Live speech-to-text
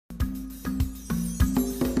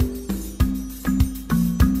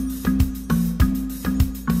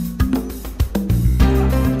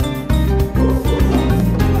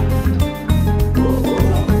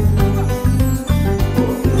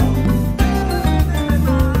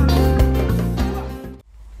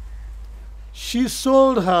She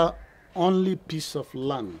sold her only piece of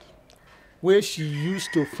land where she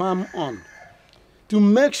used to farm on to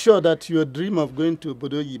make sure that your dream of going to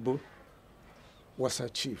Obodo Yibo was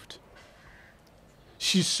achieved.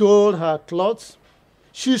 She sold her clothes,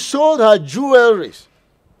 she sold her jewelry.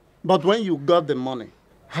 But when you got the money,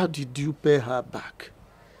 how did you pay her back?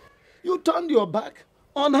 You turned your back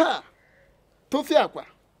on her. Tofiakwa.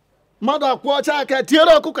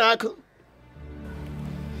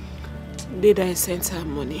 Did I send her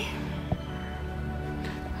money?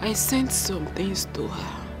 I sent some things to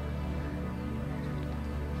her.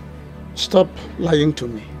 Stop lying to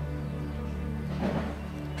me.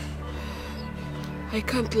 I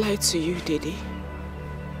can't lie to you, Daddy.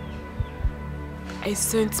 I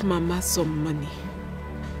sent Mama some money.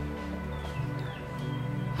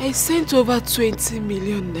 I sent over 20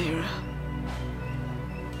 million naira.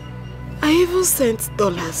 I even sent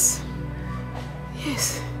dollars.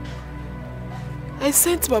 Yes. I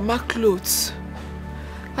sent Mama clothes.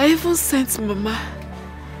 I even sent Mama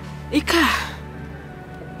a car.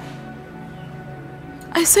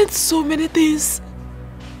 I sent so many things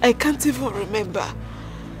I can't even remember.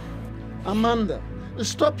 Amanda,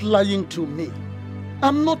 stop lying to me.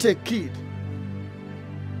 I'm not a kid.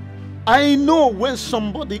 I know when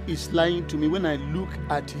somebody is lying to me when I look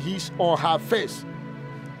at his or her face.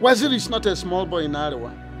 Wazir is not a small boy in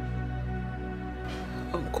Arawa.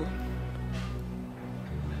 Uncle,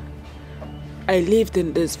 I lived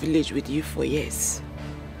in this village with you for years.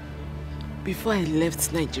 Before I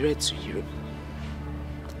left Nigeria to Europe,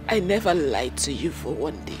 I never lied to you for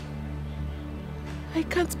one day. I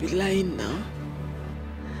can't be lying now.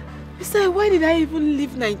 Besides, why did I even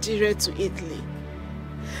leave Nigeria to Italy?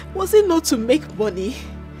 Was it not to make money?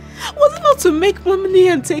 Was it not to make money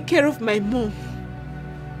and take care of my mom?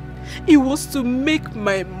 It was to make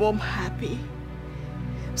my mom happy.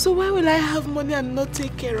 So why will I have money and not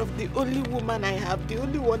take care of the only woman I have, the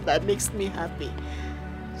only one that makes me happy?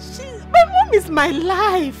 My mom is my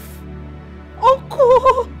life.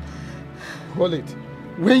 Uncle! Hold it.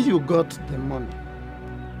 When you got the money,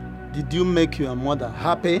 did you make your mother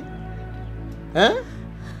happy? Eh?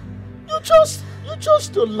 You chose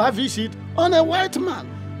to lavish it on a white man.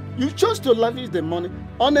 You chose to lavish the money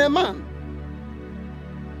on a man.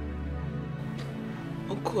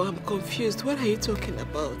 Uncle, I'm confused. What are you talking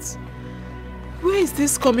about? Where is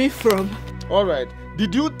this coming from? All right.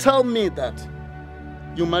 Did you tell me that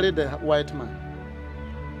you married a white man?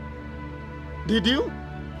 Did you?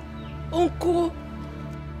 Uncle,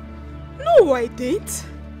 no, I didn't.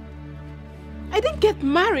 I didn't get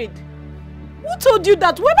married. Who told you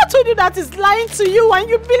that? Whoever told you that is lying to you and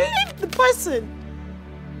you believe the person.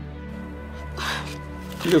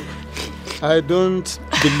 Look, I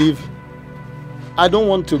don't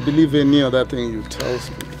want to believe any other thing you tell me.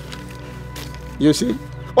 You see?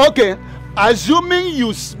 Okay, assuming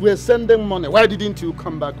you were sending money, why didn't you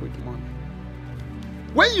come back with money?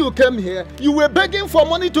 When you came here, you were begging for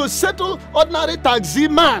money to settle ordinary taxi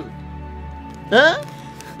man. Eh?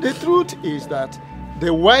 The truth is that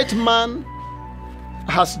the white man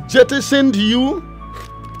has jettisoned you,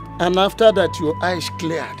 and after that your eyes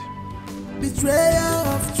cleared. Betrayal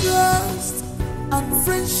of trust and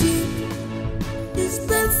friendship is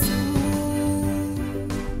painful.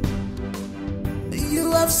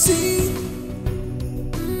 You have seen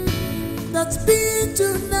that being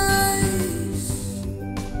too nice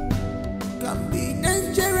can be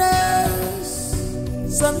dangerous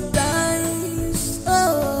sometimes.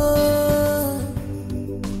 Oh,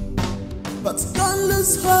 but don't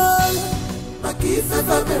lose hope. Give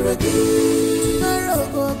ever tomorrow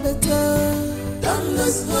go better. Don't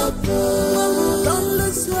lose hope. Don't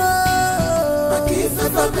lose hope. Give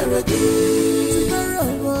ever tomorrow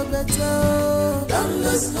go better. Don't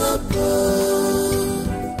lose hope.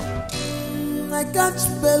 I can't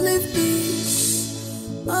believe this.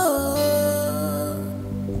 Oh.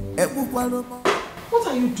 What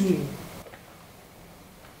are you doing?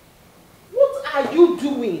 What are you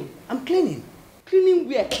doing? I'm cleaning. Cleaning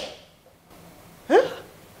where? Huh?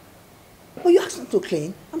 Oh, you asked me to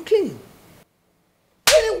clean? I'm cleaning.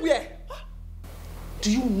 Cleaning where?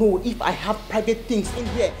 Do you know if I have private things in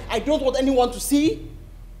here I don't want anyone to see?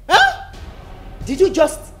 Huh? Did you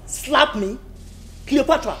just slap me,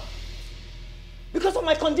 Cleopatra? Because of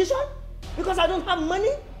my condition? Because I don't have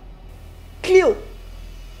money? Cleo,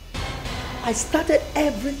 I started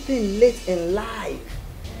everything late in life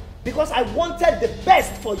because I wanted the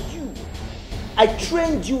best for you. I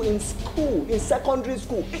trained you in school, in secondary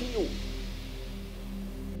school, Cleo.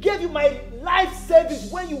 Gave you my life savings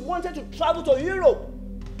when you wanted to travel to Europe.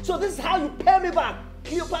 So this is how you pay me back,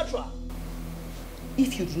 Cleopatra.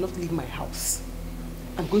 if you do not leave my house,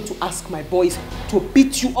 I'm going to ask my boys to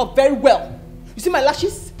beat you up very well. You see my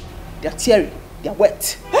lashes? They're teary, they're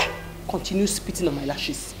wet. Continue spitting on my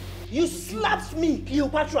lashes. You slapped me,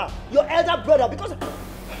 Cleopatra, your elder brother, because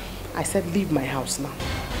I said leave my house now.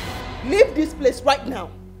 Leave this place right now.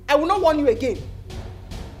 I will not warn you again.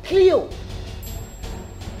 Cleo.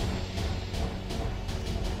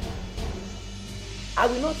 I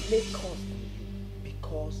will not make cause for you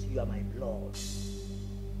because you are my blood.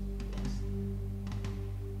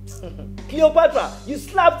 Yes. Cleopatra, you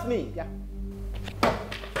slapped me. Yeah.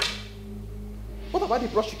 What about the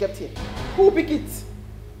brush you kept here? Who will pick it?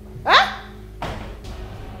 Huh?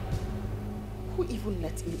 Who even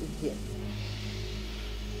let me in here?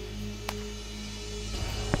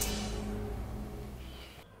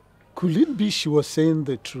 Could it be she was saying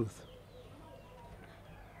the truth?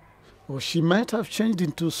 Or she might have changed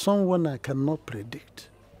into someone I cannot predict.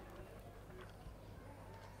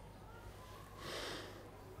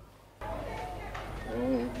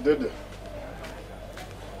 Dede.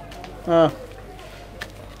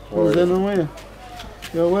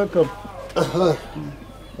 You're welcome.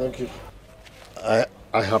 Thank you. I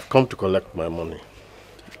have come to collect my money.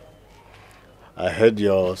 I heard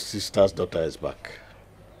your sister's daughter is back.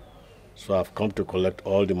 So I've come to collect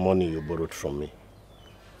all the money you borrowed from me.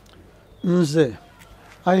 Nze,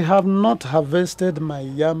 I have not harvested my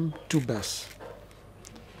yam tubers.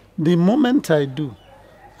 The moment I do,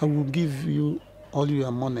 I will give you all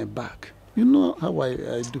your money back. You know how I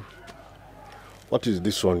do. What is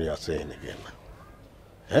this one you are saying again?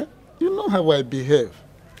 Eh? You know how I behave.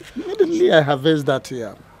 Immediately I harvest that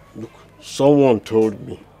yam. Look, someone told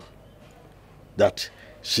me that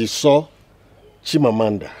she saw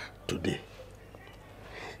Chimamanda today.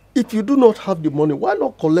 If you do not have the money, why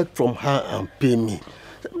not collect from her and pay me?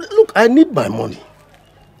 Look, I need my money.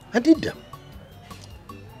 I need them.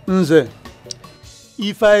 Nze,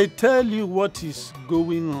 if I tell you what is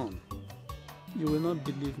going on, you will not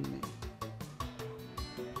believe me.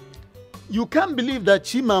 You can't believe that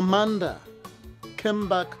Chimamanda came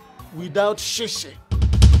back without Sheshe.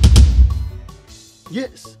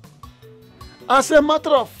 Yes. As a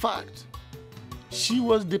matter of fact, she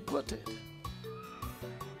was deported.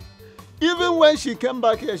 Even when she came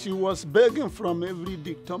back here, she was begging from every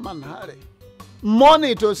Dick, Tom and Harry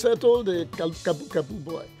money to settle the Kabu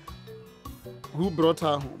boy who brought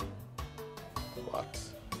her home. What?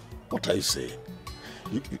 What are you saying?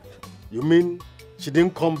 You mean she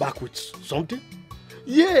didn't come back with something?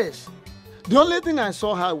 Yes. The only thing I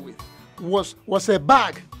saw her with was a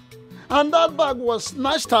bag. And that bag was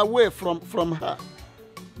snatched away from her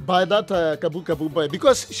by that Kabu boy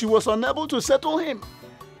because she was unable to settle him.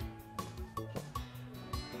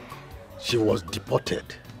 She was deported.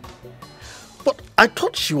 But I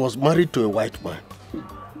thought she was married to a white man.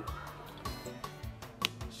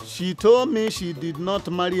 She told me she did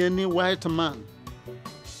not marry any white man.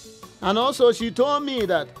 And also she told me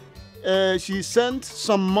that she sent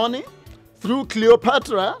some money through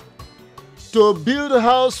Cleopatra to build a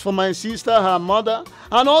house for my sister, her mother,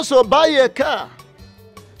 and also buy a car.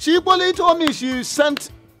 She equally told me she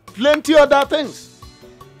sent plenty other things.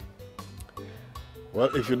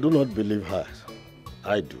 Well, if you do not believe her,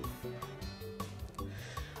 I do.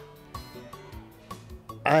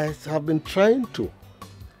 I have been trying to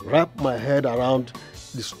wrap my head around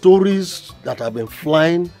the stories that have been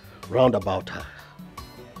flying round about her.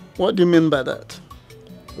 What do you mean by that?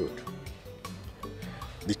 Good.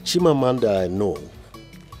 The Chimamanda I know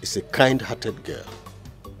is a kind-hearted girl,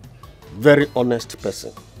 very honest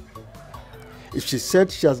person. If she said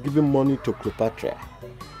she has given money to Cleopatra,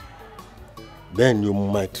 then you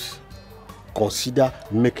might consider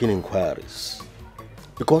making inquiries.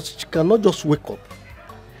 Because she cannot just wake up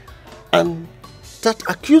and start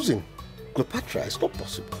accusing Cleopatra. It's not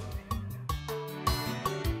possible.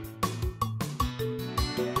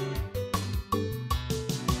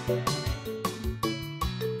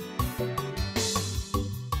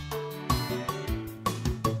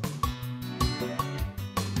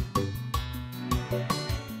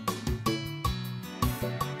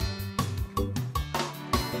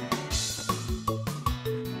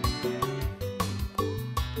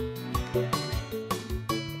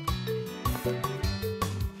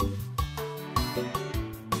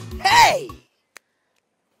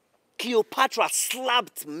 Cleopatra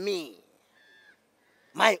slapped me.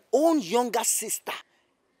 My own younger sister,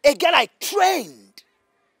 a girl I trained,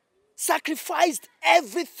 sacrificed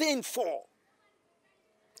everything for.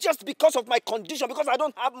 Just because of my condition, because I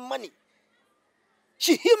don't have money.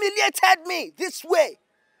 She humiliated me this way.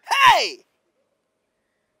 Hey!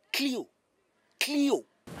 Cleo,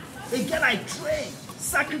 A girl I trained,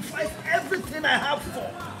 sacrificed everything I have for.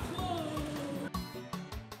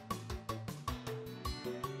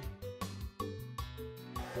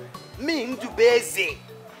 Me Ndubeze.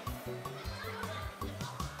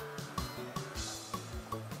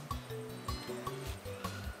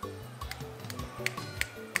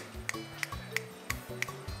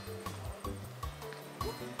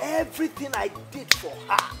 Everything I did for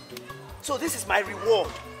her. So this is my reward.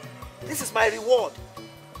 This is my reward.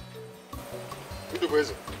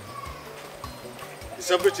 Ndubeze,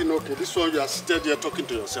 is everything okay? This one you are still there talking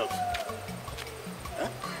to yourself. Huh?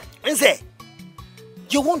 Nze,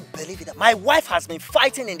 you won't believe it. My wife has been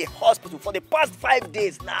fighting in the hospital for the past 5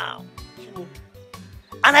 days now.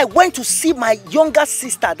 And I went to see my younger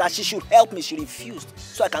sister that she should help me. She refused.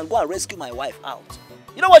 So I can go and rescue my wife out.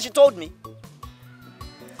 You know what she told me?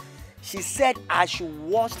 She said I should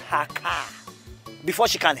wash her car before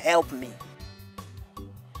she can help me.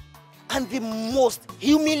 And the most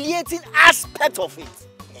humiliating aspect of it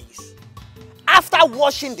is, after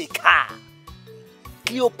washing the car,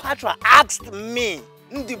 Cleopatra asked me,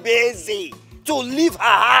 Ndubeze, to leave her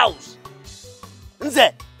house.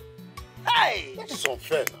 Nze, hey! That is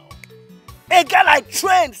unfair now. A girl I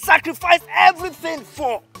trained, sacrificed everything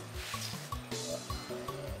for.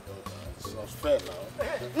 It's unfair now.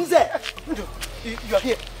 Nze! You are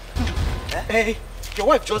here. Hey, your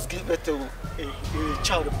wife just gave birth to a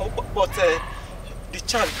child, but the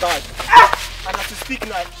child died. And as we speak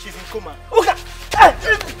now, she's in coma. Okay! Hey!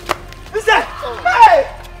 Nze! Hey!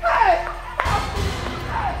 Hey!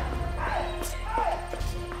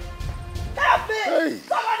 Help me! Hey.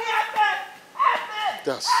 Somebody help me! Help me!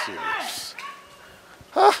 That's serious.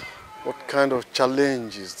 Ah, what kind of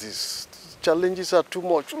challenge is this? These challenges are too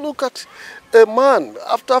much. Look at a man,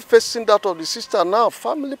 after facing that of the sister, now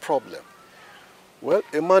family problem. Well,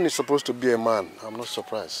 a man is supposed to be a man. I'm not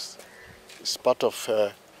surprised. It's part of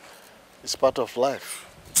life.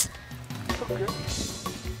 Okay.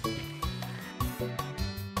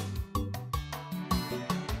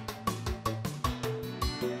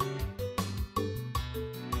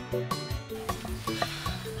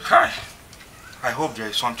 Hi. I hope there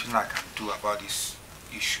is something I can do about this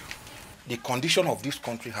issue. The condition of this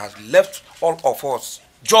country has left all of us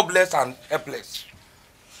jobless and helpless.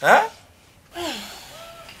 Huh?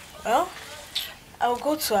 Well, I'll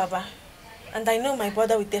go to Aba, and I know my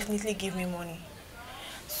brother will definitely give me money.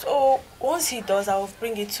 So once he does, I will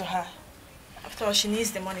bring it to her. After all, she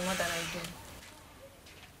needs the money more than I do.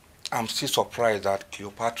 I'm still surprised that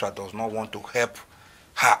Cleopatra does not want to help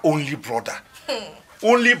her only brother.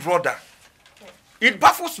 Only brother. It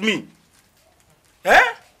baffles me.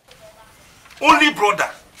 Eh? Only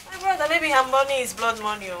brother. My brother, maybe her money is blood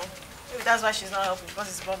money. Oh. Maybe that's why she's not helping, because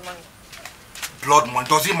it's blood money. Blood money,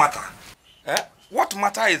 does it matter? Eh? What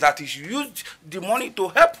matters is that she used the money to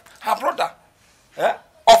help her brother. Eh?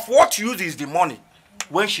 Of what use is the money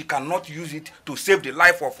when she cannot use it to save the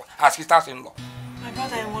life of her sisters-in-law? My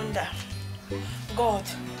brother, I wonder. God,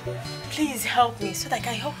 please help me so that I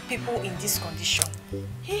can help people in this condition.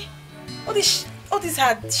 Eh? All this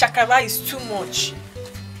her shakara is too much.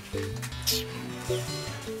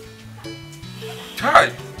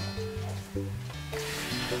 Hi.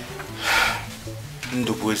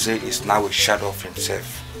 Ndubeze is now a shadow of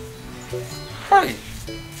himself. Hi.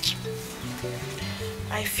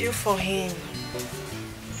 I feel for him.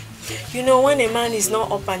 You know, when a man is not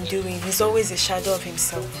up and doing, he's always a shadow of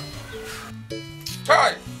himself.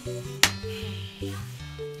 Hi.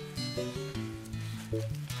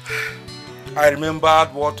 I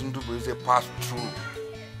remembered what Ndubeze passed through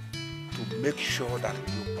to make sure that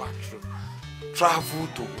Cleopatra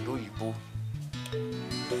traveled to Odimgbe.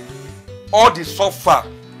 All the suffer.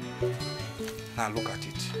 Now look at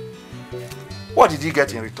it. What did he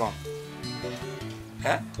get in return?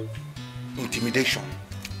 Eh? Intimidation.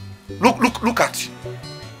 Look at it.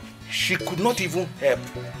 She could not even help.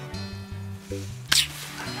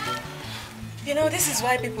 You know, this is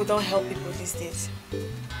why people don't help people these days.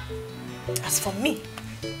 As for me,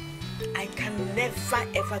 I can never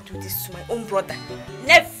ever do this to my own brother.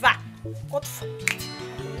 Never! God forbid.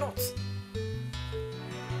 I will not.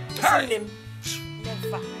 Hi. Him.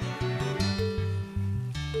 Never.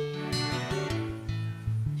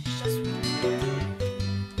 It's just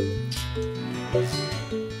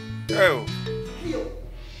Oh.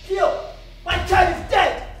 Kyo, my child is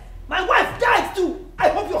dead. My wife died too. I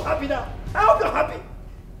hope you're happy now. I hope you're happy.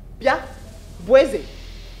 Bia, Boeze,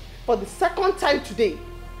 for the second time today,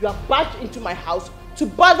 you have barged into my house to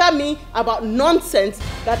bother me about nonsense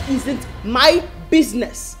that isn't my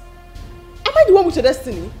business. Am I the one with your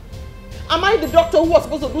destiny? Am I the doctor who was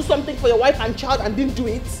supposed to do something for your wife and child and didn't do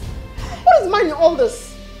it? What is mine in all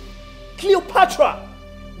this? Cleopatra,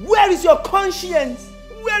 where is your conscience?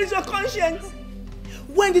 Where is your conscience?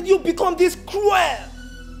 When did you become this cruel?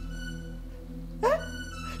 Huh?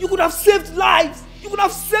 You could have saved lives. You could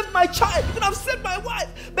have saved my child. You could have saved my wife.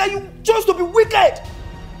 But you chose to be wicked.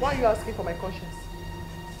 Why are you asking for my conscience?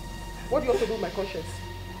 What do you want to do with my conscience?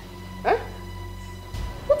 Huh?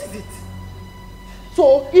 What is it?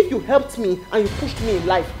 So, if you helped me and you pushed me in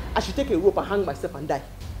life, I should take a rope and hang myself and die.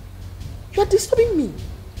 You are disturbing me.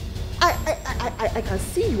 I can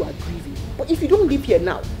see you are grieving. But if you don't leave here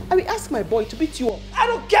now, I will ask my boy to beat you up. I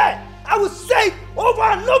don't care. I will say it over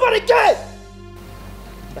and over again.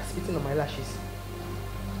 You are spitting on my lashes.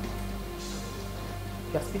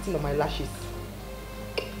 You are spitting on my lashes.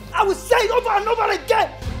 I will say it over and over again.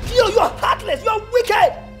 Cleo, you are heartless. You are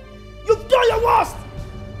wicked. You've done your worst.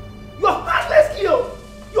 You are heartless, Cleo.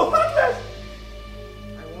 You are heartless.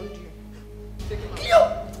 I want you.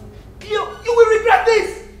 Cleo, you will regret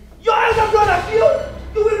this. Your elder brother, Cleo,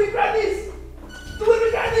 you will regret this. You will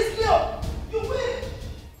regret this, Cleo. You will.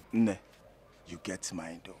 Ne, you get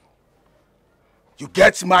mine though. You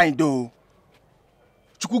get mine though.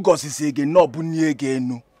 Chuku gosi say again, no bunye again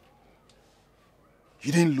no.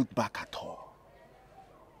 You didn't look back at all.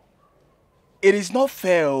 It is not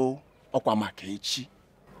fair, Okwamakechi.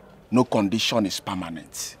 No condition is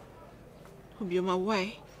permanent. Obioma,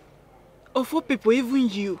 why? Of all people, even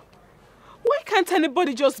you. Why can't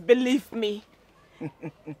anybody just believe me? Why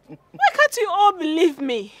can't you all believe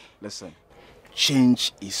me? Listen,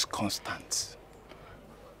 change is constant.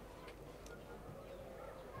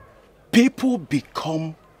 People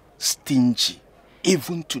become stingy,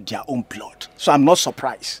 even to their own blood. So I'm not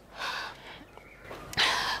surprised.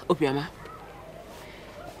 Obioma,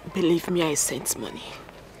 believe me, I sent money.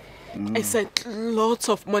 I sent lots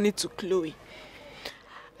of money to Chloe.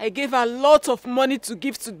 I gave her lots of money to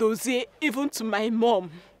give to Dozie, even to my mom.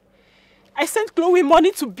 I sent Chloe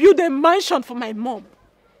money to build a mansion for my mom.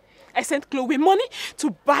 I sent Chloe money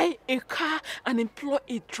to buy a car and employ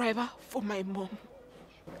a driver for my mom.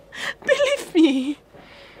 Believe me.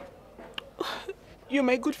 You're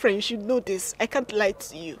my good friend, you should know this. I can't lie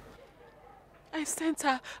to you. I sent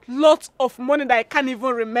her lots of money that I can't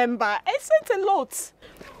even remember. I sent a lot.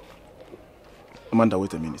 Amanda,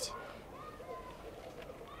 wait a minute.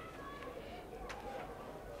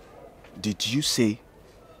 Did you say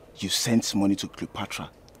you sent money to Cleopatra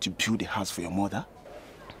to build a house for your mother?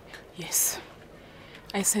 Yes.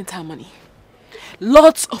 I sent her money.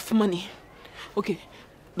 Lots of money. Okay,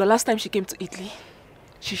 the last time she came to Italy,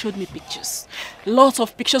 she showed me pictures. Lots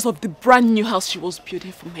of pictures of the brand new house she was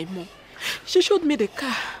building for my mom. She showed me the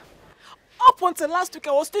car. Up until last week,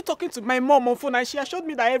 I was still talking to my mom on phone and she assured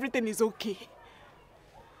me that everything is okay.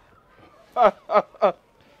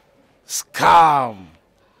 Scam!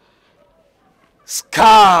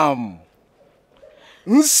 Scam!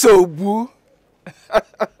 Nsobu!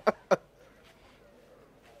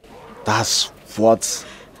 That's what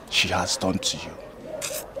she has done to you.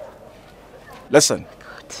 Listen,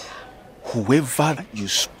 whoever you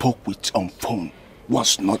spoke with on phone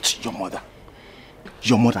was not your mother.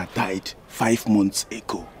 Your mother died 5 months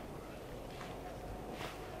ago.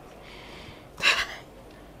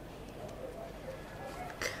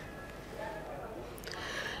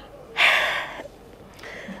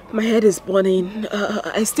 My head is burning.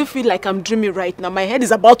 I still feel like I'm dreaming right now. My head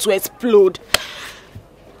is about to explode.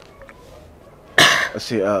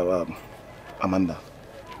 See, Amanda,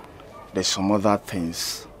 there's some other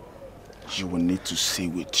things you will need to see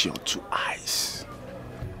with your 2 eyes.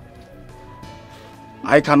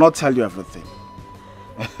 I cannot tell you everything.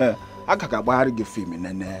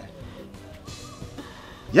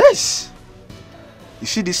 Yes. You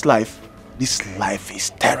see, this life is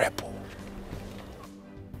terrible.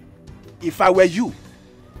 If I were you,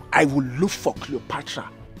 I would look for Cleopatra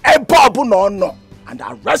and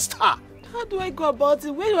arrest her. How do I go about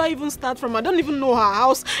it? Where do I even start from? I don't even know her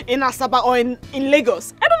house in Asaba or in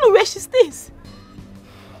Lagos. I don't know where she stays.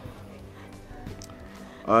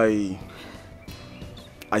 I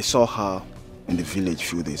saw her in the village a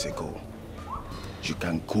few days ago. You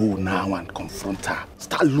can go now and confront her.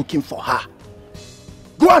 Start looking for her.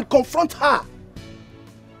 Go and confront her.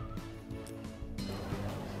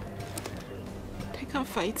 I can't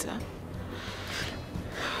fight her.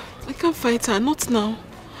 I can't fight her, not now.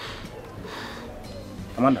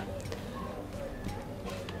 Amanda,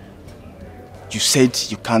 you said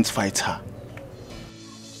you can't fight her.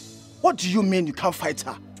 What do you mean you can't fight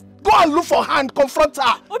her? Go and look for her and confront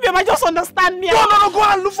her. Obioma, just understand me. No, go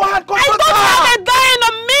and look for her and confront her. I don't have a gun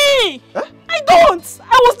on me. Huh? I don't.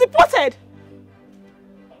 I was deported.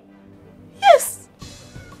 Yes.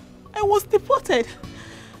 I was deported.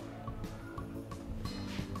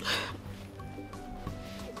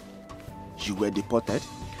 You were deported?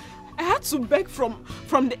 I had to beg from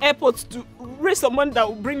the airport to raise someone that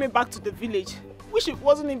would bring me back to the village, which it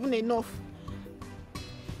wasn't even enough.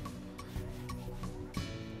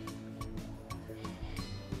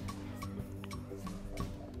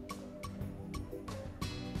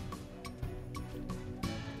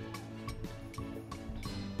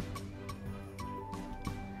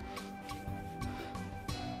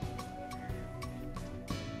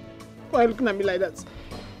 Why are you looking at me like that?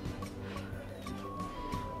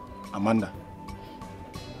 Amanda,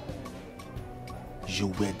 you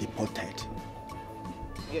were deported.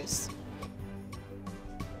 Yes.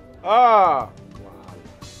 Ah!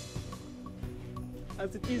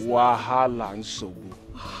 As it is Wahala Nsobu.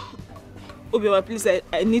 Obioma, please,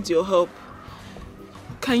 I need your help.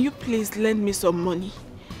 Can you please lend me some money?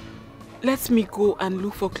 Let me go and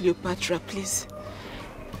look for Cleopatra, please.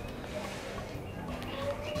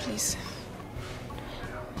 Please.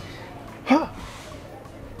 Ha!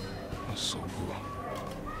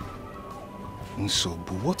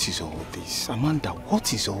 Nsobu, what is all this? Amanda,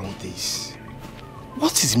 what is all this?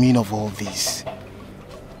 What is the meaning of all this?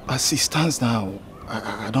 As it stands now,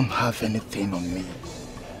 I don't have anything on me.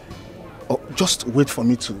 Oh, just wait for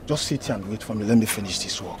me to, just sit here and wait for me. Let me finish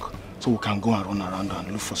this work so we can go and run around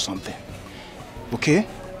and look for something. Okay?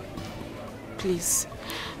 Please.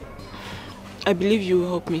 I believe you will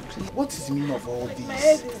help me, please. What is the meaning of all this? My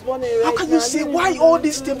head is burning right How can now. you say, why all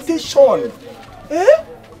this temptation? Eh?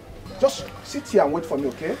 Just sit here and wait for me,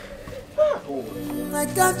 okay? Oh. I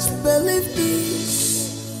can't believe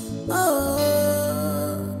this. Oh,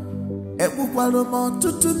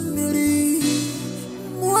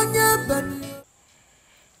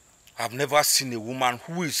 I've never seen a woman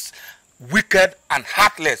who is wicked and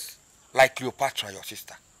heartless like Cleopatra, your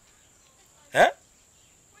sister. Eh?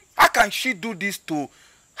 How can she do this to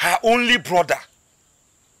her only brother?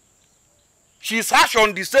 She is harsh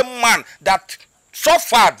on the same man that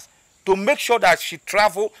suffered to make sure that she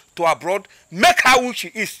travel to abroad, make her who she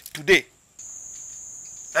is today.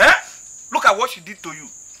 Eh? Look at what she did to you.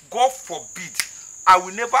 God forbid, I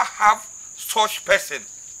will never have such person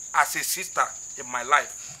as a sister in my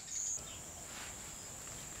life.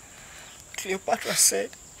 Cleopatra said,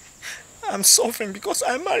 I'm suffering because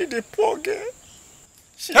I married a poor girl.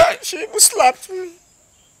 She even slapped me.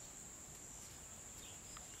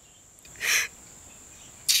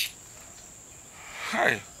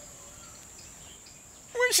 Hi.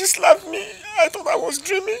 When she slapped me, I thought I was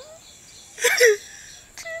dreaming.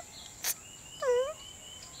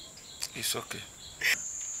 It's okay.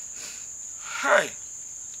 Hi.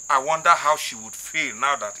 I wonder how she would feel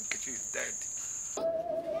now that Nkechi is dead.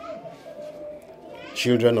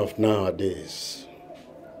 Children of nowadays,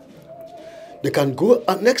 they can go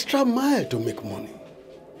an extra mile to make money.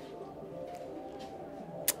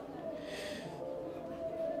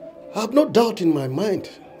 I have no doubt in my mind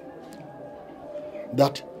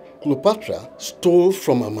that Cleopatra stole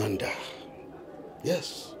from Amanda.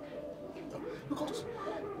 Yes. Because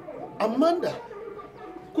Amanda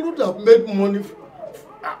couldn't have made money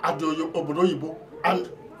at the Obodoyibo and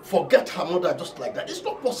forget her mother just like that. It's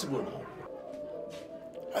not possible now.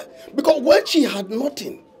 Because when she had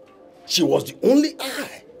nothing, she was the only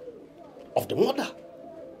eye of the mother.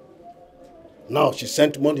 Now she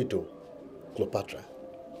sent money to Cleopatra.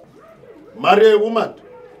 Marry a woman,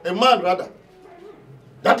 a man rather,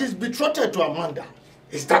 that is betrothed to Amanda.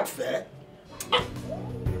 Is that fair?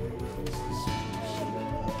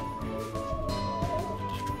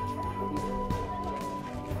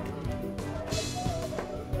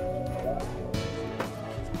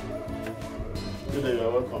 Good day, you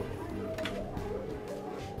are welcome.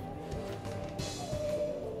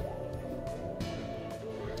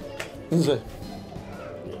 Nze,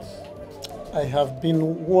 I have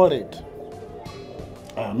been worried.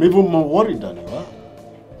 I'm even more worried than you are.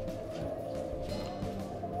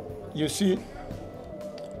 You see,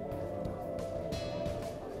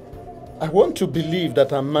 I want to believe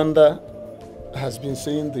that Amanda has been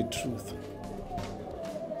saying the truth.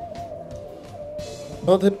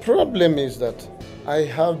 But the problem is that I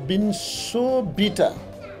have been so bitter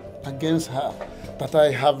against her that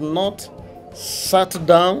I have not sat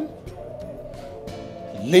down,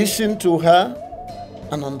 listened to her,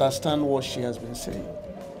 and understand what she has been saying.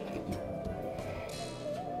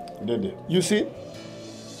 You see?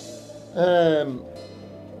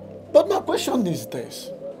 But my question is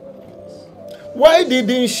this. Why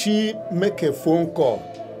didn't she make a phone call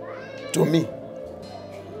to me?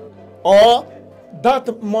 Or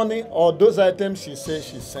that money or those items she says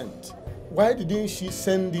she sent, Why didn't she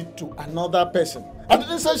send it to another person? I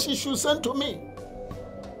didn't say she should send to me.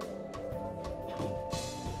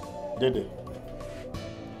 Dede,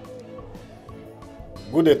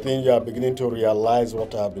 good thing you are beginning to realize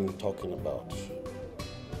what I have been talking about.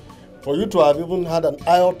 For you to have even had an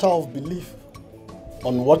iota of belief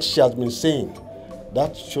on what she has been saying,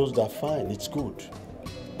 that shows that fine, it's good.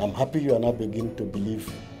 I'm happy you are now beginning to believe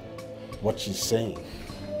what she's saying.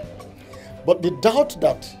 But the doubt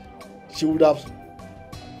that she would have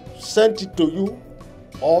sent it to you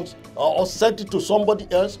or sent it to somebody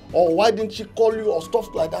else, or why didn't she call you or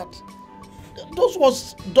stuff like that, those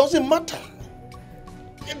ones doesn't matter.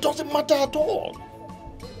 It doesn't matter at all.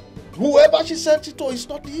 Whoever she sent it to is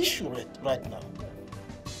not the issue right now.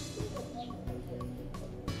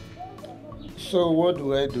 So what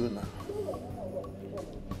do I do now?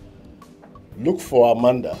 Look for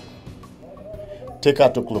Amanda. Take her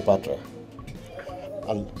to Cleopatra.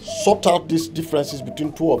 And sort out these differences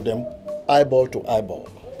between two of them, eyeball to eyeball.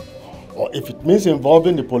 Or if it means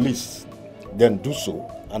involving the police, then do so,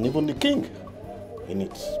 and even the king in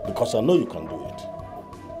it, because I know you can do it.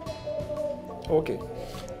 Okay.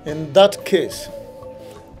 In that case,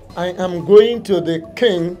 I am going to the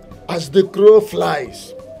king as the crow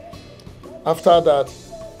flies. After that,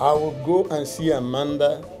 I will go and see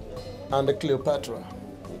Amanda and Cleopatra.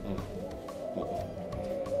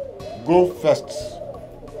 Go first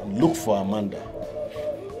and look for Amanda.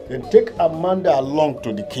 Then take Amanda along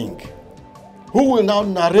to the king, who will now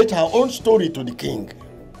narrate her own story to the king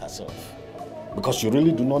herself. Because you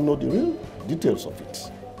really do not know the real details of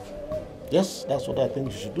it. Yes, that's what I think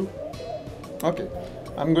you should do. Okay,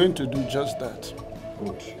 I'm going to do just that.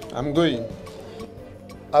 Good. I'm going.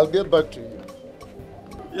 I'll get back to you.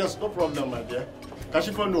 Yes, no problem, my dear.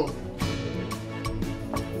 Kashifono.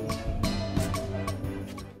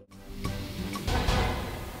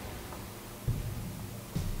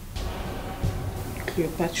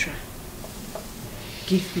 Cleopatra,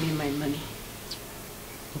 give me my money.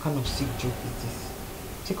 What kind of sick joke is this?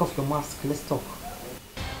 Take off your mask, let's talk.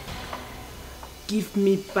 Give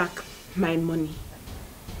me back my money.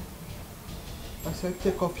 I said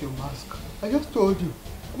take off your mask. I just told you.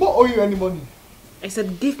 I won't owe you any money. I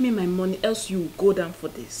said give me my money, else you will go down for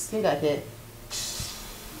this. Say that there.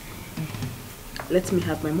 Let me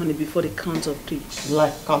have my money before the count of 3.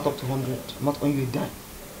 Like, count up to 100. I'm not owing you a dime.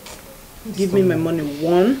 Give me my money.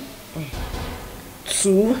 1,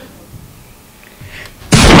 2.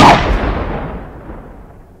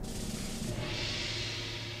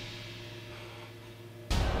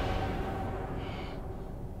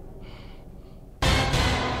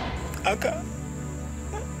 Aka,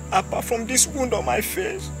 apart from this wound on my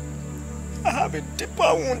face, I have a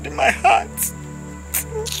deeper wound in my heart.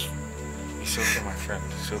 It's okay, my friend.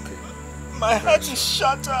 It's okay. My heart is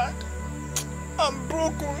shattered. I'm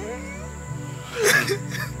broken.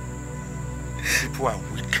 People are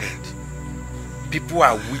wicked. People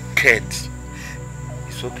are wicked.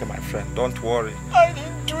 It's okay, my friend. Don't worry. I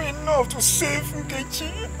didn't do enough to save Nkechi,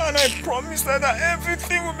 and I promised her that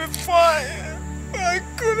everything will be fine. I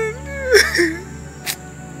couldn't do it.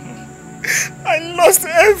 I lost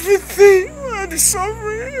everything. I had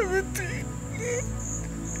suffering, everything.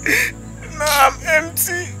 Now I'm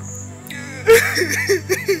empty.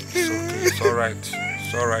 It's okay. It's alright.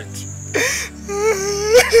 It's alright.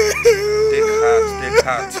 Take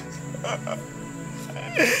heart.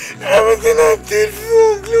 Everything I did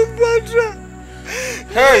for Cleopatra.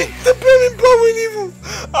 Hey! The pain power with evil.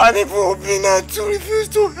 And evil Obina to refuse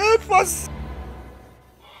to help us.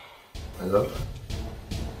 Hello?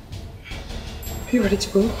 Are you ready to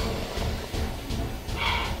go?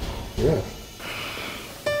 Yeah.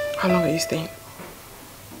 How long are you staying?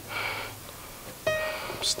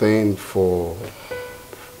 I'm staying for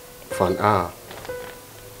an hour.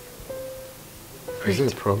 Great. Is there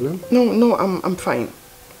a problem? No, I'm fine.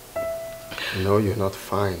 No, you're not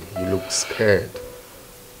fine. You look scared.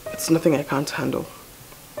 It's nothing I can't handle.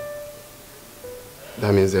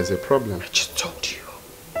 That means there's a problem. I just told you.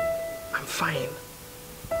 I'm fine.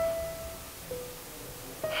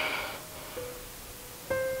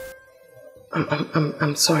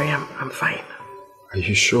 I'm sorry, I'm fine. Are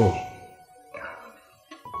you sure?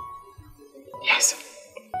 Yes.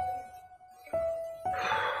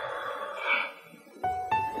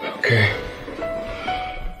 Okay.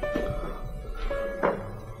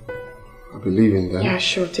 I believe in that. Yeah,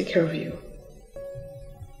 sure. Take care of you.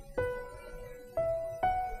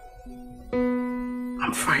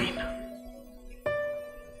 I'm fine.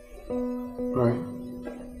 Right.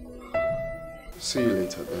 See you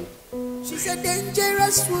later then. She's a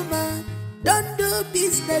dangerous woman. Don't do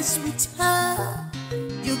business with her.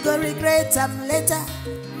 You go regret them later.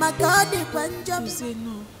 My God, the Punjab. Dozie,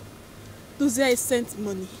 no. Dozie, I sent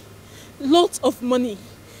money. Lots of money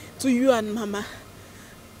to you and Mama.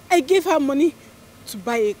 I gave her money to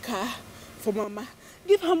buy a car for Mama.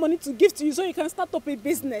 Give her money to give to you so you can start up a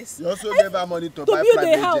business. You also gave her money to buy build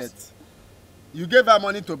private a house. jet. You gave her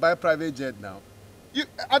money to buy private jet now.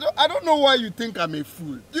 I don't know why you think I'm a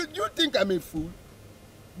fool. You think I'm a fool?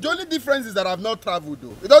 The only difference is that I've not traveled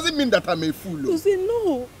though. It doesn't mean that I'm a fool. Dozie,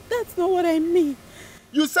 no, that's not what I mean.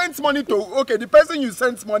 You sent money to, okay, the person you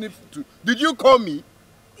sent money to, did you call me?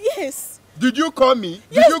 Yes. Did you call me?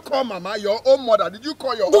 Yes. Did you call Mama, your own mother? Did you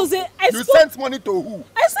call your Dozie, You sent money to who?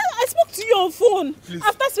 I spoke to you on phone. Please.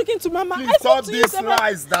 After speaking to Mama, Please I spoke stop to you these several...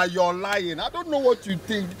 lies that you're lying. I don't know what you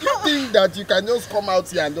think. You think that you can just come out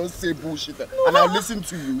here and just say bullshit and I'll listen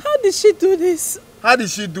to you? How did she do this? How did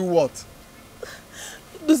she do what?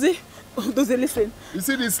 Dozie, listen. You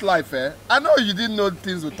see this life, eh? I know you didn't know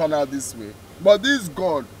things would turn out this way. But this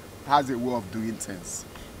God has a way of doing things.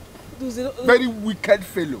 Dozie, very wicked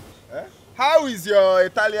fellow. Eh? How is your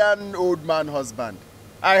Italian old man husband?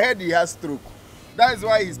 I heard he has stroke. That is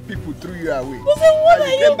why his people threw you away. Dozie, what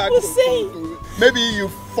are you saying? Maybe you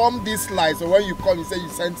formed this lie, so when you come, you say you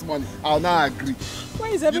sent money. I'll now agree. Why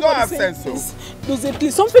is you don't have saying sense, this? Dozie,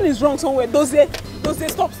 please, something is wrong somewhere. Dozie,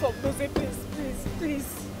 stop. Dozie, please.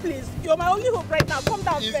 You're my only hope right now. Come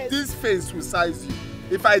down first. This face will size you.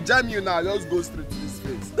 If I jam you now, just go straight to this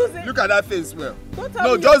face. Dozie, look at that face well. Don't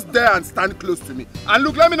tell me. Just there and stand close to me. And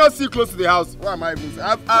look, let me not see close to the house. What am I even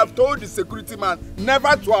saying? I've told the security man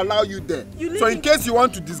never to allow you there. So in case you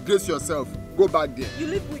want to disgrace yourself, go back there. You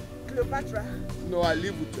live with Cleopatra? No, I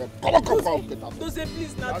live with your... Come. Dozie,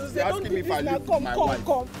 please now. Dozie, don't do this now.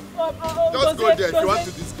 Come. Just go there if you want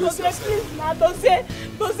to disgrace yourself. Please now.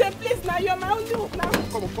 Dozie, please now. You're my only hope now.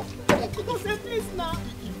 Come. Dozie, please now.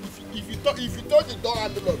 If you touch the door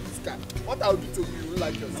handle of this car, what I'll do to you, you won't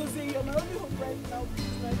like yourself. Dozie, you're my only hope right now.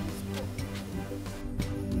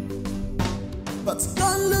 But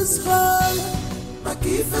don't lose hope. Make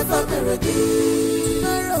ever melody.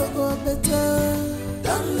 Tomorrow go better.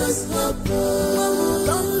 Don't lose hope.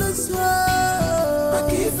 Don't lose hope.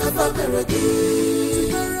 Make ever melody.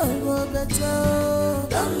 Tomorrow go better.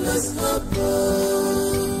 Don't lose hope.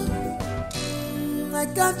 I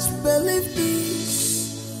can't believe this.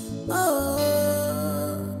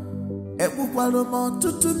 Ekwukwara m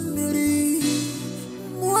ọtụtụ mmiri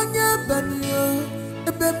nwanye banyo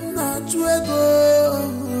ebe m na-achụ ego.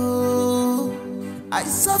 I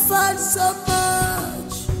suffered so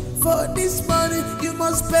much for this money. You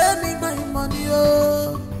must pay me my money.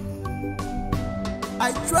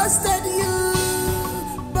 I trusted you,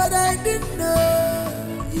 but I didn't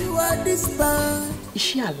know you are this bad. Is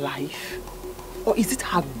she alive? Or is it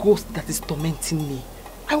her ghost that is tormenting me?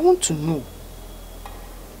 I want to know.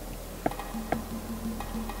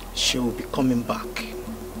 She will be coming back.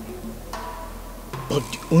 But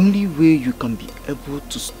the only way you can be able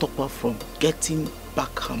to stop her from getting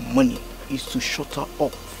back her money is to shut her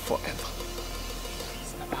up forever.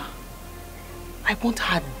 Please, Naba. I want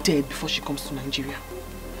her dead before she comes to Nigeria.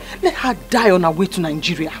 Let her die on her way to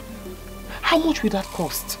Nigeria. How much will that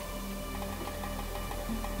cost?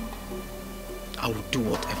 I will do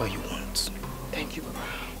whatever you want. Thank you, Baba.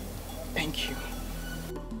 Thank you.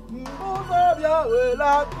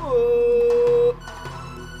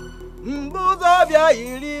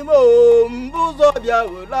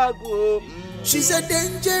 She's a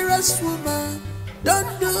dangerous woman.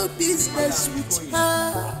 Don't do business with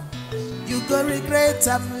her. You go regret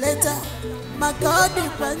them later. My God, the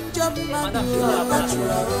Punjab man.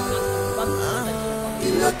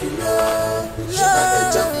 She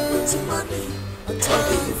got jump with money.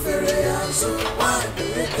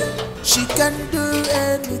 She can do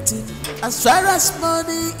anything as far as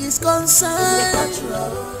money is concerned.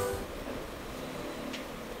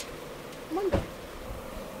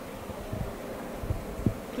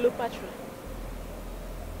 Cleopatra,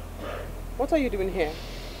 what are you doing here?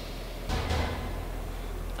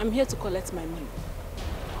 I'm here to collect my money.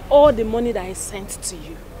 All the money that I sent to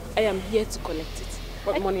you, I am here to collect it.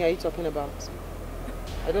 What money are you talking about?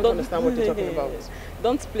 I don't understand what you're talking about.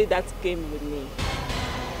 Don't play that game with me.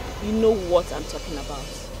 You know what I'm talking about.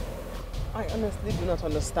 I honestly do not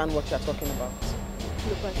understand what you're talking about.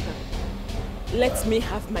 Cleopatra, let me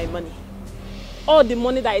have my money. All the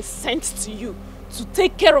money that I sent to you to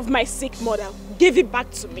take care of my sick mother, give it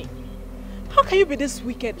back to me. How can you be this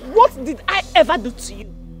wicked? What did I ever do to you?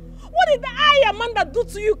 What did I, Amanda, do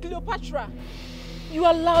to you, Cleopatra? You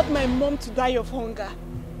allowed my mom to die of hunger.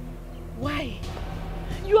 Why?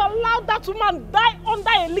 You allowed that woman die under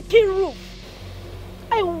a leaking roof.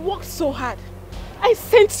 I worked so hard. I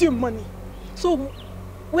sent you money. So,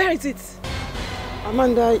 where is it?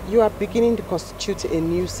 Amanda, you are beginning to constitute a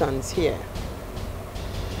nuisance here.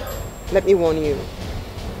 Let me warn you.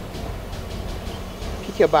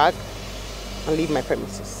 Pick your bag and leave my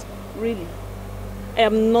premises. Really? I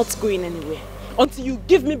am not going anywhere until you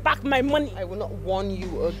give me back my money. I will not warn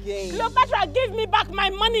you again. Cleopatra, give me back my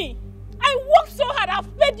money. I worked so hard.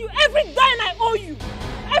 I've paid you every dime I owe you.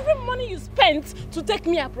 Every money you spent to take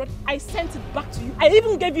me abroad, I sent it back to you. I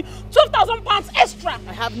even gave you 12,000 pounds extra.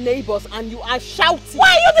 I have neighbors and you are shouting. Why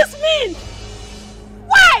are you this mean?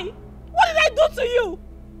 Why? What did I do to you?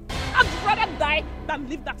 I'd rather die than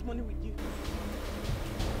leave that money with you.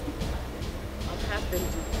 I'll have them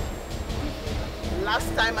do.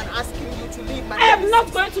 Last time I'm asking you to leave my I am not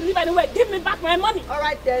going to leave anywhere. Give me back my money. All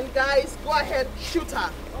right then, guys. Go ahead. Shoot her.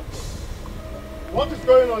 What is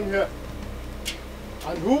going on here?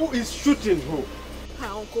 And who is shooting who? Hi,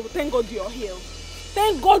 Uncle. Thank God you're here.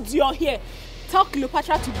 Thank God you're here. Tell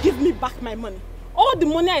Cleopatra to give me back my money. All the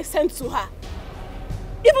money I sent to her.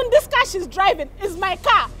 Even this car she's driving is my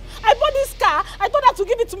car. I bought this car. I told her to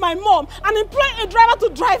give it to my mom and employ a driver to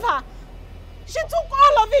drive her. She took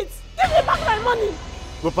all of it. Give me back my money.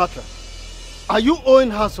 Cleopatra, are you owing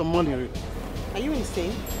her some money really? Are you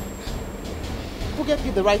insane? Who gave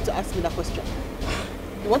you the right to ask me that question?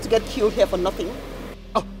 You want to get killed here for nothing?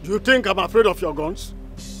 Oh, do you think I'm afraid of your guns?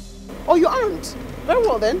 Oh, you aren't? Very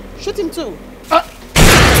well then. Shoot him too.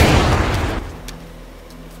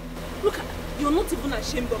 Look, you're not even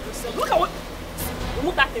ashamed of yourself. Look at what...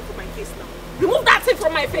 Remove that thing from my face now. Remove that thing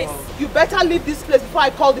from my face. You better leave this place before I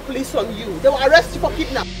call the police on you. They will arrest you for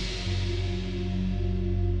kidnapping.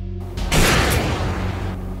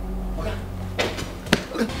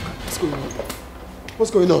 What's going on?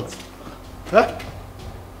 What's going on? Huh?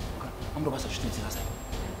 I'm robbers are shooting outside.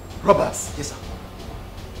 Robbers? Yes, sir.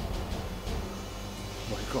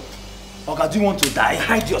 Oh my God. Oga, do you want to die?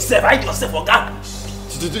 Hide yourself, Oga.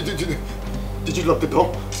 Did you lock the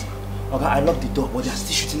door? Oga, I locked the door, but they are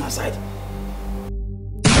still shooting outside.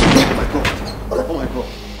 Oh my God. Oh my God.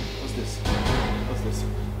 What's this? What's this?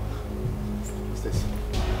 What's this?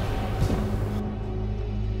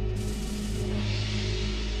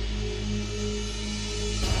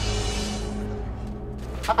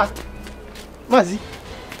 Mazi,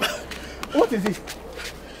 what is it?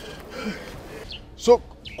 So,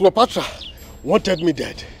 Cleopatra wanted me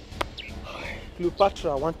dead.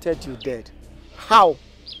 Cleopatra wanted you dead. How?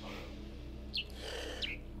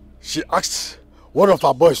 She asked one of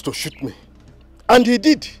our boys to shoot me. And he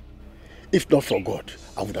did. If not for God,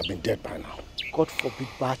 I would have been dead by now. God forbid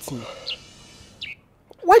bad thing.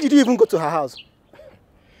 Why did you even go to her house?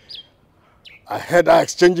 I heard her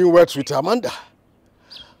exchanging words with Amanda.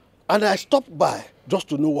 And I stopped by just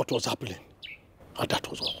to know what was happening. And that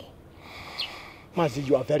was all. Mazi,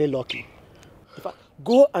 you are very lucky. In fact,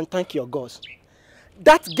 go and thank your gods.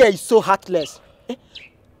 That girl is so heartless.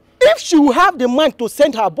 If she will have the mind to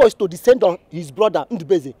send her boys to descend on his brother,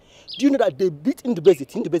 Odimgbe, do you know that they beat Odimgbe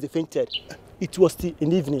till Odimgbe fainted? It was still in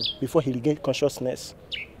the evening before he regained consciousness.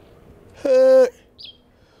 Hey,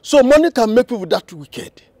 so money can make people that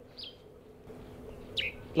wicked?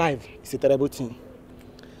 Life is a terrible thing.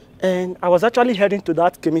 And I was actually heading to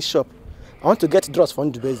that chemist shop. I want to get drugs for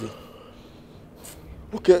Odimgbe.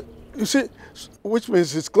 Okay, you see, which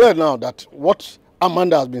means it's clear now that what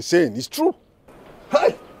Amanda has been saying is true.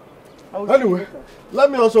 Hey! Anyway,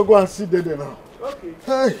 let me also go and see Dede now. Okay.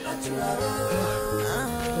 Hey!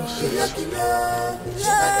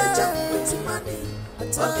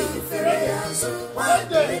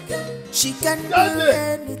 She can do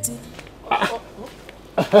anything.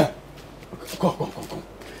 Come.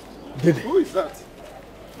 Dede. Who is that?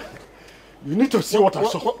 You need to see what I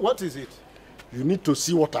saw. What is it? You need to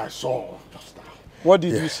see what I saw just now. What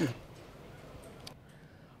did you see?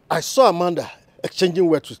 I saw Amanda exchanging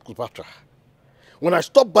words with Cleopatra. When I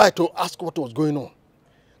stopped by to ask what was going on,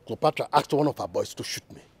 Cleopatra asked one of her boys to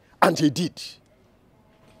shoot me. And he did.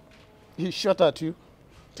 He shot at you?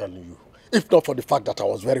 Telling you. If not for the fact that I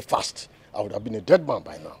was very fast, I would have been a dead man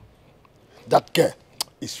by now. That girl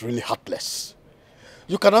is really heartless.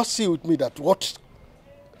 You cannot see with me that what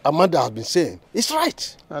Amanda has been saying is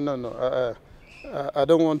right. No. I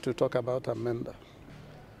don't want to talk about Amanda.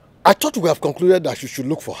 I thought we have concluded that you should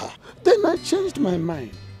look for her. Then I changed my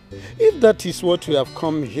mind. If that is what we have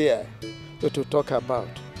come here to talk about,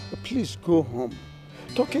 please go home.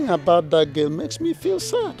 Talking about that girl makes me feel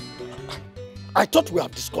sad. I thought we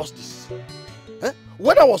have discussed this.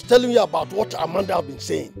 When I was telling you about what Amanda has been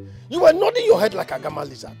saying, you were nodding your head like a gamma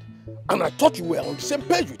lizard. And I thought you were on the same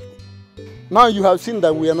page with me. Now you have seen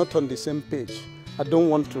that we are not on the same page. I don't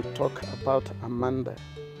want to talk about Amanda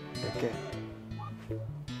again.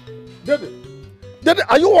 Dede,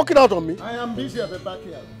 are you walking out on me? I am busy at the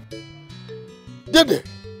backyard.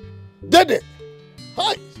 Dede,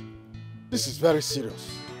 hi! This is very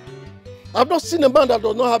serious. I've not seen a man that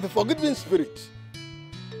does not have a forgiving spirit.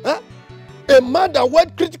 Huh? A man that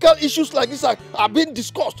when critical issues like this are being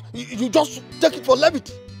discussed, you just take it for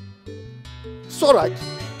levity. It's all right.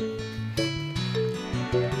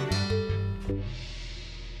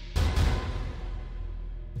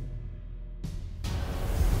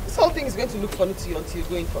 This whole thing is going to look funny to you until you're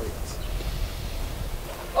going for it.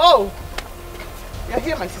 Oh! You're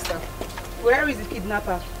here, my sister. Where is the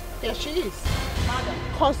kidnapper? Here she is. Madam.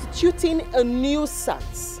 Constituting a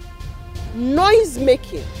nuisance, noise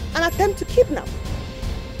making, an attempt to kidnap,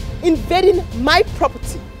 invading my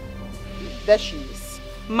property. There she is.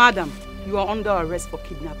 Madam, you are under arrest for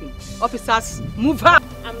kidnapping. Officers, move her!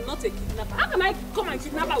 I'm not a kidnapper. How can I come and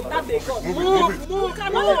kidnap her without a gun? Move! You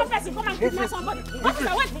cannot one person come and kidnap somebody.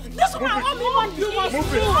 Officer, wait! This woman owes me money. You must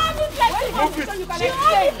move it. You can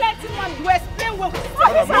explain. You explain well.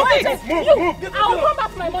 Officer, wait! I will come back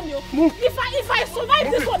for my money. If I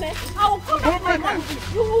survive this one, I will come back for my money.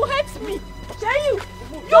 You will hate me. Tell you.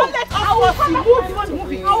 Don't let us come back for my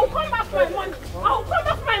money. I will come back for my money. I will come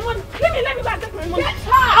back for my money. Let me go and get my money. Get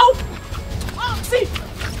her! See!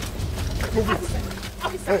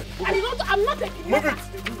 Officer, I'm not a kidnapper.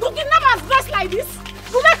 Do kidnappers dress like this?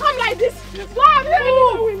 Do they come like this? Go and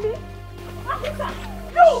with me. Officer,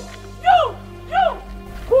 you!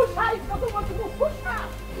 Push her if you don't want to move. Push her.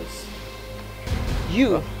 Yes.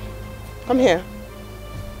 You, come here.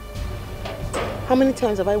 How many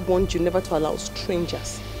times have I warned you never to allow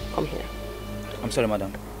strangers come here? I'm sorry,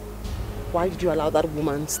 madam. Why did you allow that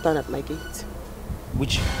woman stand at my gate?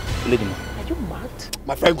 Which lady, ma'am? Are you mad?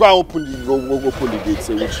 My friend, go and open the gate.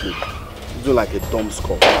 Say which lady? You do like a dumb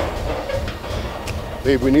skull.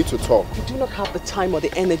 Babe, we need to talk. I do not have the time or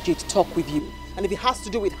the energy to talk with you. And if it has to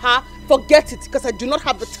do with her, forget it, because I do not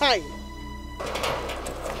have the time.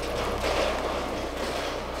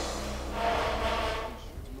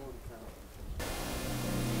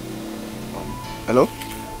 Hello?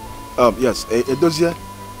 Yes, Edozie,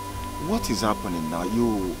 what is happening now?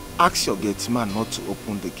 You ask your gate man not to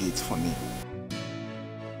open the gate for me.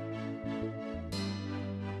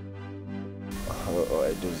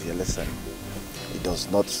 Edozie, listen. It does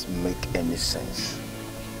not make any sense.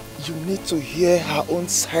 You need to hear her own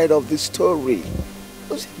side of the story.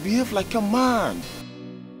 Edozie, behave like a man.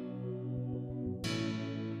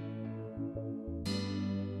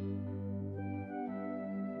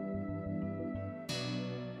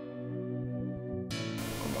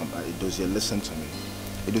 Edozie, listen to me.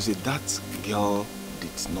 Edozie, that girl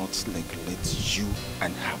did not neglect you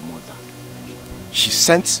and her mother. She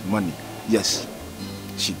sent money. Yes,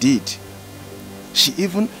 she did. She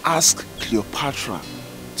even asked Cleopatra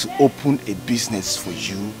to open a business for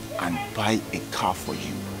you and buy a car for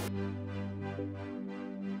you.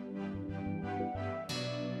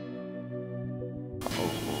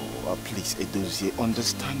 Oh, please, Edozie,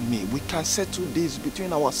 understand me. We can settle this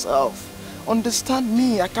between ourselves. Understand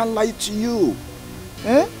me, I can't lie to you.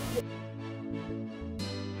 Eh?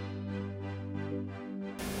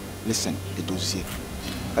 Listen, Edozie.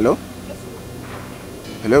 Hello?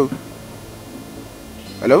 Hello?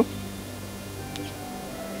 Hello?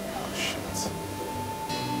 Oh, shit.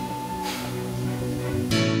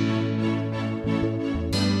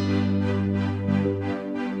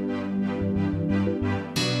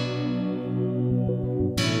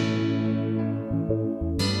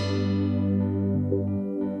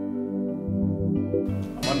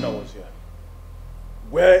 Amanda was here.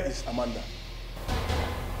 Where is Amanda?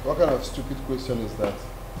 What kind of stupid question is that?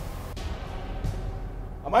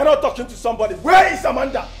 Am I not talking to somebody? Where is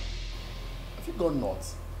Amanda? Have you gone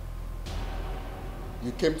nuts?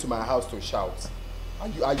 You came to my house to shout. Are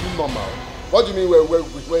you normal? What do you mean,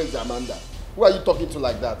 where is Amanda? Who are you talking to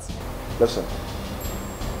like that? Listen,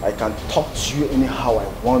 I can talk to you anyhow I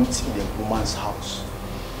want in a woman's house.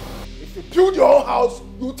 If you build your own house,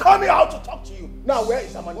 you tell me how to talk to you. Now, where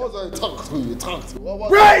is Amanda? What's that talk to you? Talk to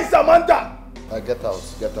Where is Amanda? Get out.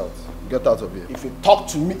 Get out of here. If you talk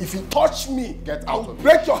to me, if you touch me, get out of here.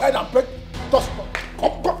 Break your head and break. Just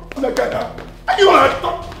come again. You want to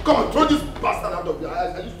talk? Come on, throw this bastard out of here.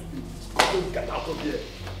 I used to be. Get out of here.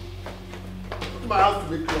 Go to my house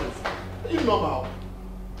to make noise. Are you normal?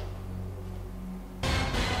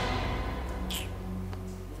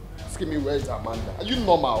 Asking me where is Amanda? Are you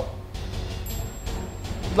normal?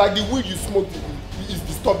 Like the weed you smoke is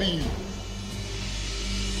disturbing you.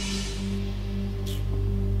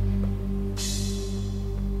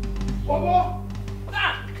 Bobo!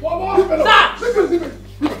 Leave it.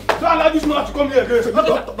 Don't allow this man to come here again.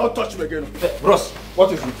 Don't touch me again. Bros,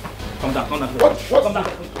 What is it? calm down. Come down.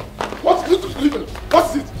 What is it?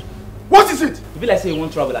 What is it? You be like say you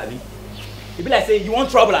want trouble, Abi. You be like say you want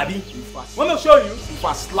trouble, Abi. Want me to show you? If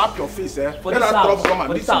I slap your face, For this house.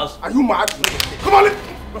 For this house. Are you mad? Come on,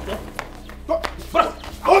 Bros.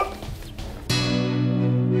 Out.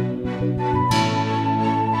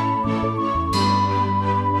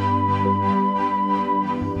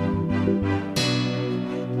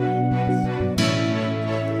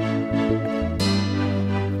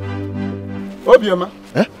 Obioma.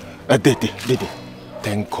 Dede.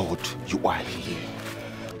 Thank God you are here.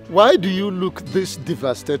 Why do you look this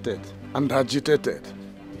devastated and agitated?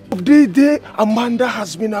 Dede, Amanda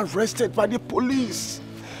has been arrested by the police.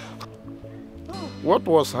 What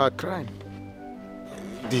was her crime?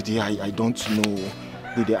 Dede, I don't know.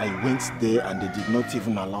 Dede, I went there and they did not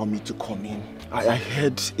even allow me to come in. I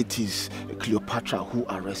heard it is Cleopatra who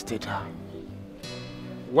arrested her.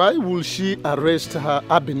 Why will she arrest her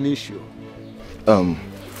ab initio?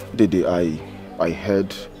 Dede, I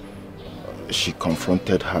heard she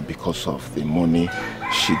confronted her because of the money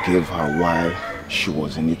she gave her while she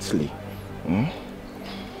was in Italy.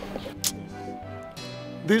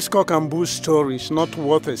 This cock and bull story is not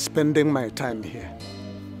worth spending my time here.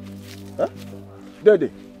 Huh?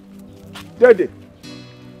 Dede.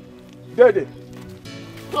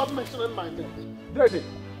 Stop mentioning my name.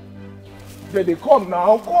 Dede, come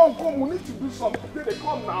now. Come. We need to do something. Dede,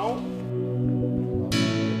 come now.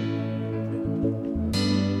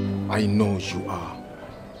 I know you are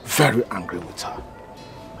very angry with her.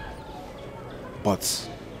 But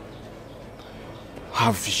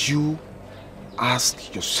have you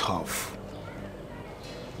asked yourself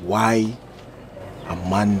why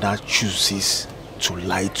Amanda chooses to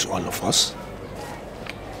lie to all of us?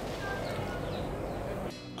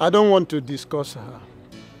 I don't want to discuss her.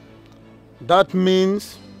 That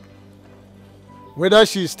means whether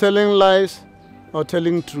she's telling lies or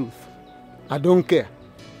telling truth, I don't care.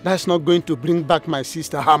 That's not going to bring back my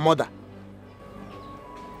sister, her mother.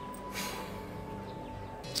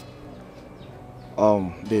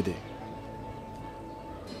 Dede,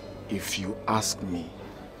 if you ask me,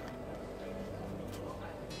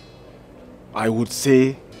 I would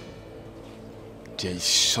say there is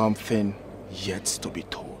something yet to be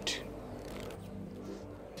told.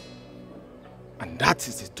 And that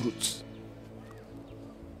is the truth.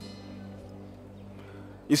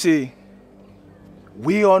 You see,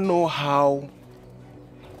 we all know how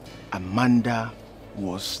Amanda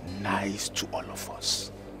was nice to all of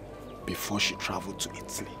us before she traveled to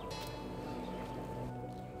Italy.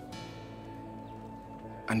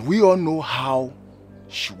 And we all know how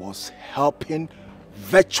she was helping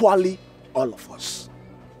virtually all of us.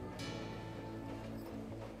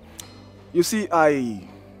 You see, I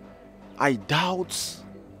doubt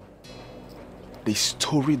the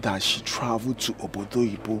story that she traveled to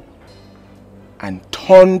Obodo and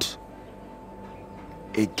turned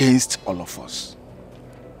against all of us.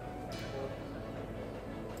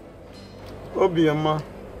 Obioma,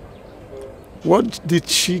 what did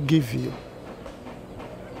she give you?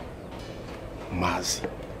 Mazi.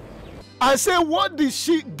 I say, what did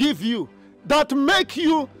she give you that make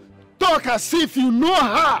you talk as if you know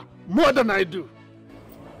her more than I do?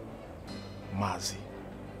 Mazi.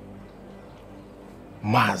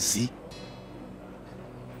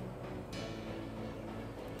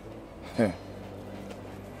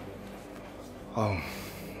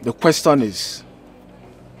 The question is,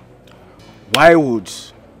 why would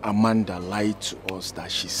Amanda lie to us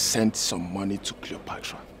that she sent some money to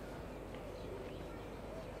Cleopatra?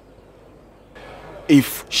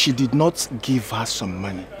 If she did not give her some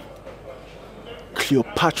money,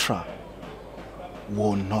 Cleopatra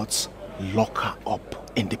will not lock her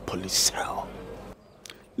up in the police cell.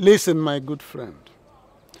 Listen, my good friend.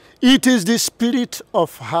 It is the spirit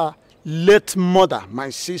of her late mother, my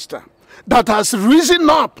sister, that has risen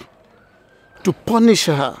up to punish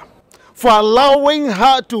her for allowing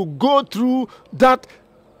her to go through that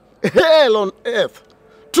hell on earth,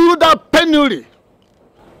 through that penury.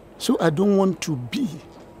 So I don't want to be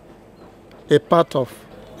a part of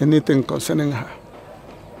anything concerning her.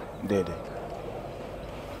 Dede,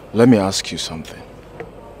 let me ask you something.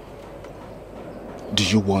 Do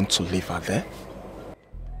you want to leave her there?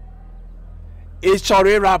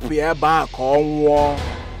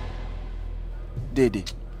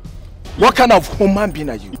 Dede, what kind of human being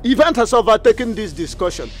are you? Event has overtaken this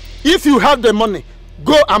discussion. If you have the money,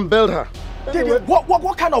 go and bail her. Dede,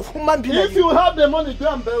 what kind of human being are you? If you have the money, go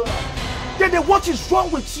and bail her. Dede, what is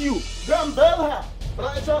wrong with you? Go and bail her.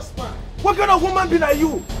 Righteous man. What kind of woman being are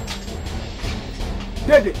you?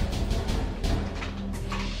 Dede.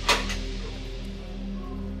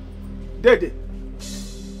 Dede.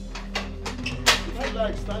 If you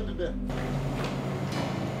like, stand there.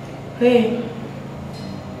 Hey.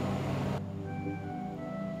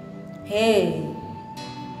 Hey.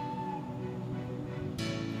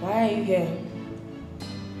 Why are you here?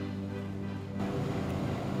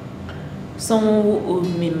 Someone who owed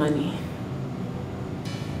me money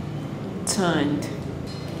turned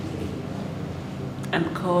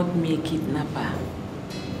and called me a kidnapper.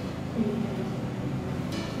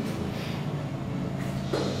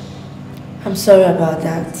 I'm sorry about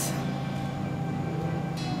that.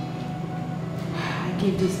 I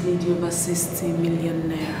gave this lady over 60 million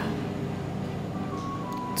naira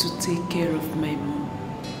to take care of my mom,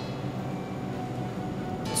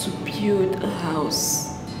 to build a house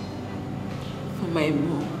for my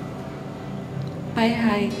mom, buy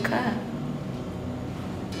her a car.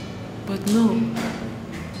 But no,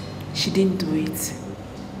 she didn't do it.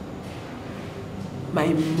 My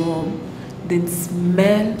mom didn't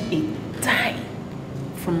smell a dime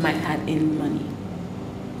from my hard-earned money.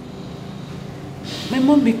 My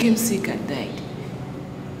mom became sick and died.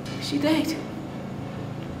 She died.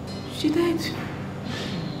 She died.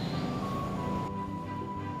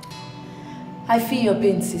 I feel your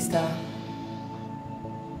pain, sister.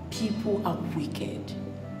 People are wicked.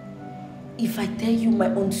 If I tell you my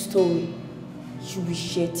own story, you will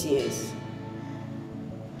shed tears.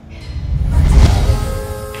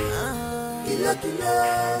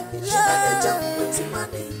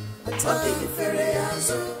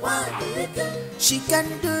 She can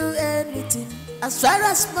do anything as far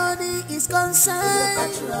as money is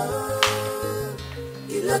concerned.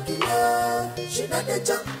 She not a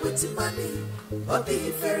jump with money.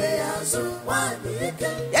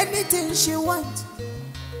 Anything she wants,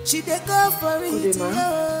 she dey go for it.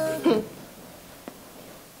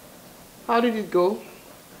 How did it go?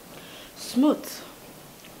 Smooth.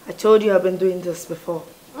 I told you I've been doing this before.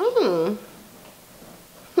 I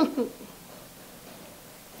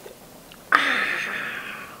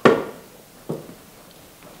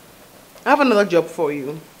have another job for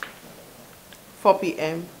you. 4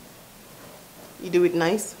 p.m. You do it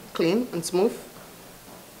nice, clean, and smooth.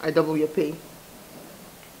 I double your pay.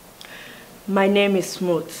 My name is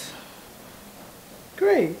Smooth.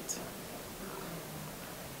 Great.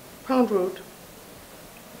 Pound Road,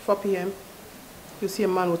 4 p.m. You'll see a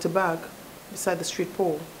man with a bag beside the street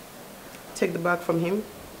pole. Take the bag from him,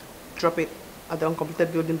 drop it at the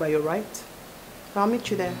uncompleted building by your right. I'll meet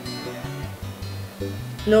you there.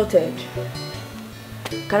 Noted.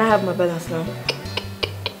 Can I have my balance now?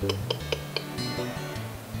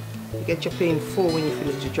 You get your pay in full when you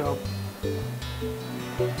finish the job.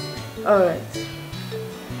 Alright.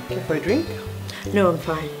 Care for a drink? No, I'm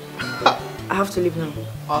fine. I have to leave now.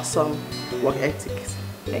 Awesome. Work ethics.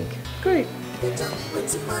 Thank you. Great.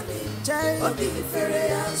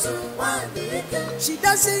 She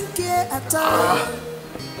doesn't care at all.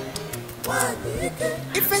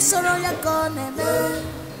 If it's all you're gonna know.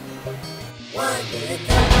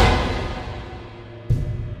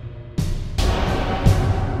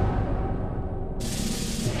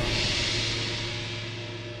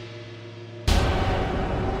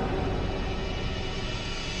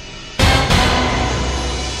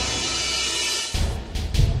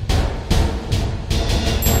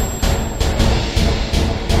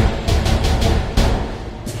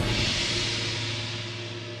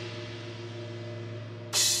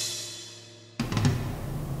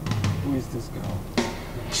 Who is this girl?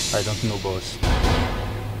 I don't know, boss.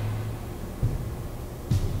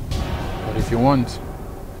 But if you want,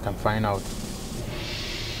 I can find out.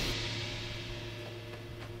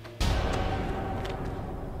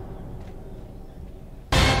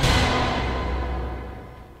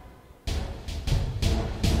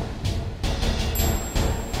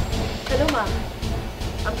 Hello, ma'am.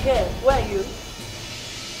 I'm here. Where are you?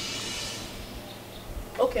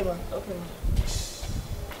 Okay, ma'am. Okay, ma'am.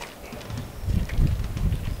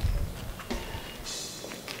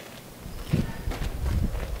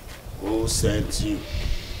 Who sent you?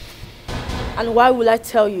 And why will I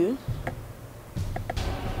tell you?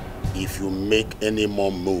 If you make any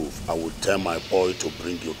more move, I will tell my boy to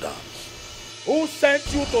bring you down. Who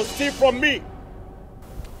sent you to steal from me?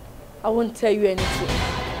 I won't tell you anything.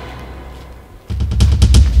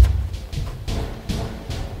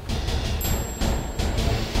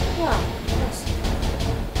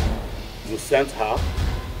 You sent her?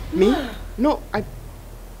 Me? No, I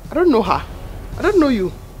don't know her. I don't know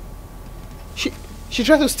you. She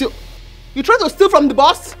tried to steal. You tried to steal from the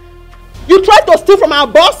boss? You tried to steal from our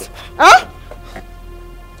boss? Huh?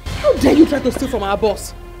 How dare you try to steal from our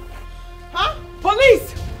boss? Huh?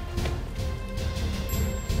 Police!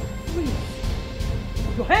 Please.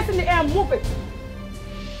 Your hands in the air, move it!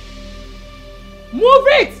 Move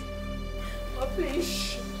it! Oh,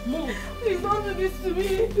 please. Move. Please don't do this to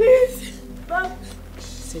me, please. I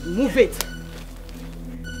said move it.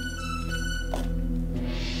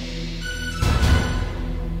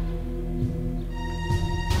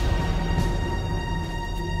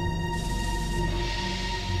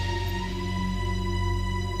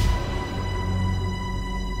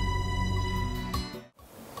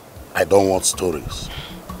 I don't want stories.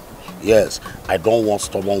 Yes, I don't want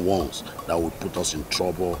stubborn ones that will put us in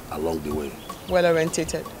trouble along the way. Well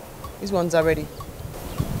orientated. These ones are ready.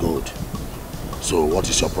 Good. So what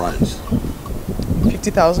is your price?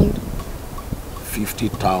 50,000.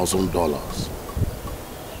 $50,000.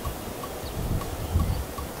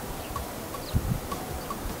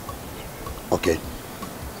 Okay.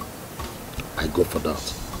 I go for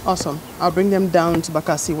that. Awesome. I'll bring them down to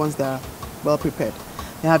Bakassi once they're well prepared.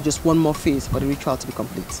 They have just one more phase for the ritual to be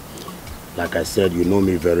complete. Like I said, you know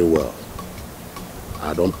me very well.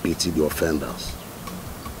 I don't pity the offenders.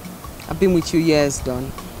 I've been with you years,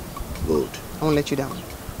 Don. Good. I won't let you down.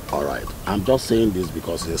 All right. I'm just saying this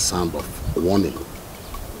because it's a sound of warning.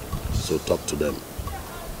 So talk to them.